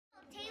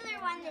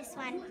won this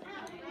one.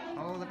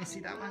 Oh, let me see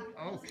that one.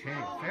 Okay,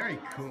 very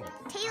cool.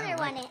 Taylor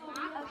won it.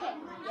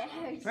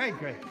 Okay. Very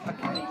great.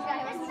 Okay.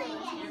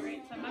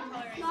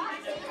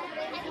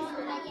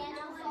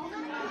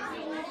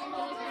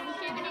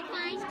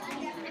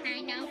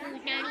 I know who's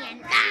dirty and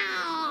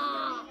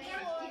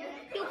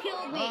you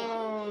killed me.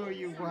 Oh,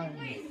 you won.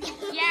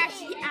 Yeah,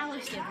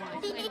 Alice did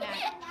won.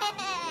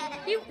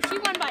 She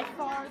won by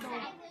far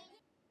though.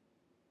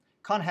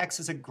 ConHex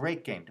is a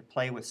great game to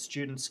play with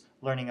students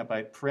learning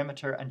about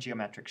perimeter and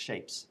geometric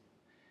shapes.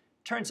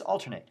 Turns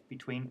alternate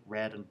between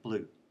red and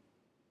blue.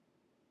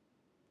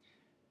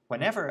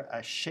 Whenever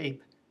a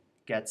shape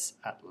gets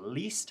at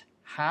least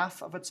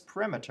half of its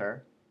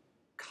perimeter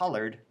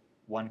colored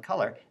one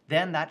color,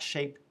 then that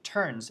shape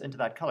turns into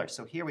that color.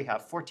 So here we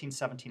have 14,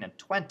 17, and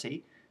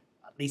 20.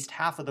 At least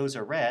half of those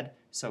are red,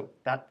 so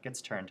that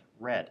gets turned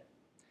red.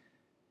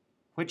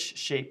 Which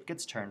shape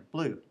gets turned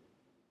blue?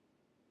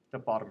 The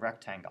bottom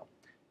rectangle.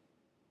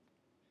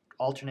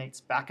 Alternates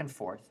back and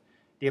forth.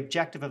 The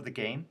objective of the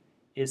game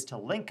is to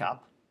link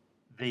up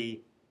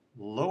the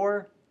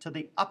lower to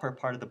the upper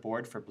part of the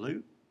board for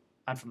blue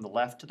and from the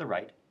left to the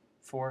right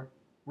for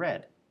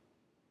red.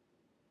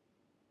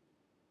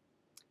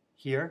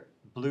 Here,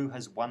 blue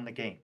has won the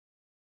game.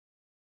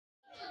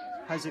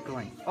 How's it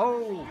going?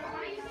 Oh,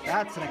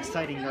 that's an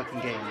exciting looking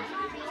game.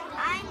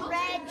 I'm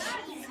red.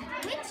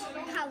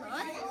 Which color?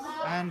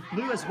 And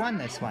blue has won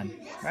this one,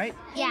 right?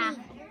 Yeah.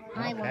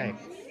 I Okay. won.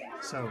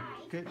 So,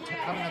 good.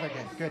 Have another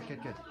game. Good,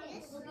 good, good.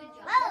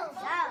 Oh,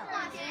 no.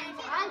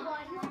 I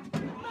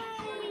won.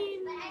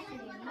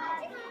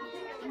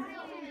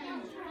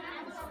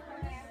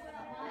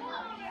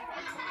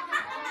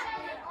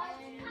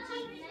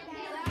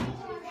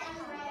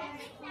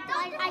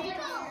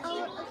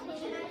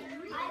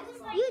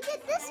 You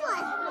did this one.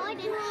 No, I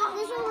didn't.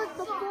 This one was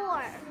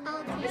before.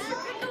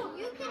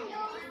 You can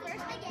go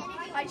first again.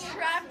 I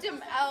trapped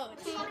him out.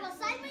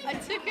 I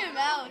took him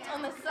out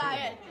on the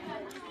side.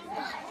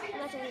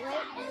 That's right.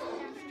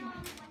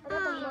 I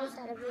got the most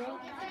out of you.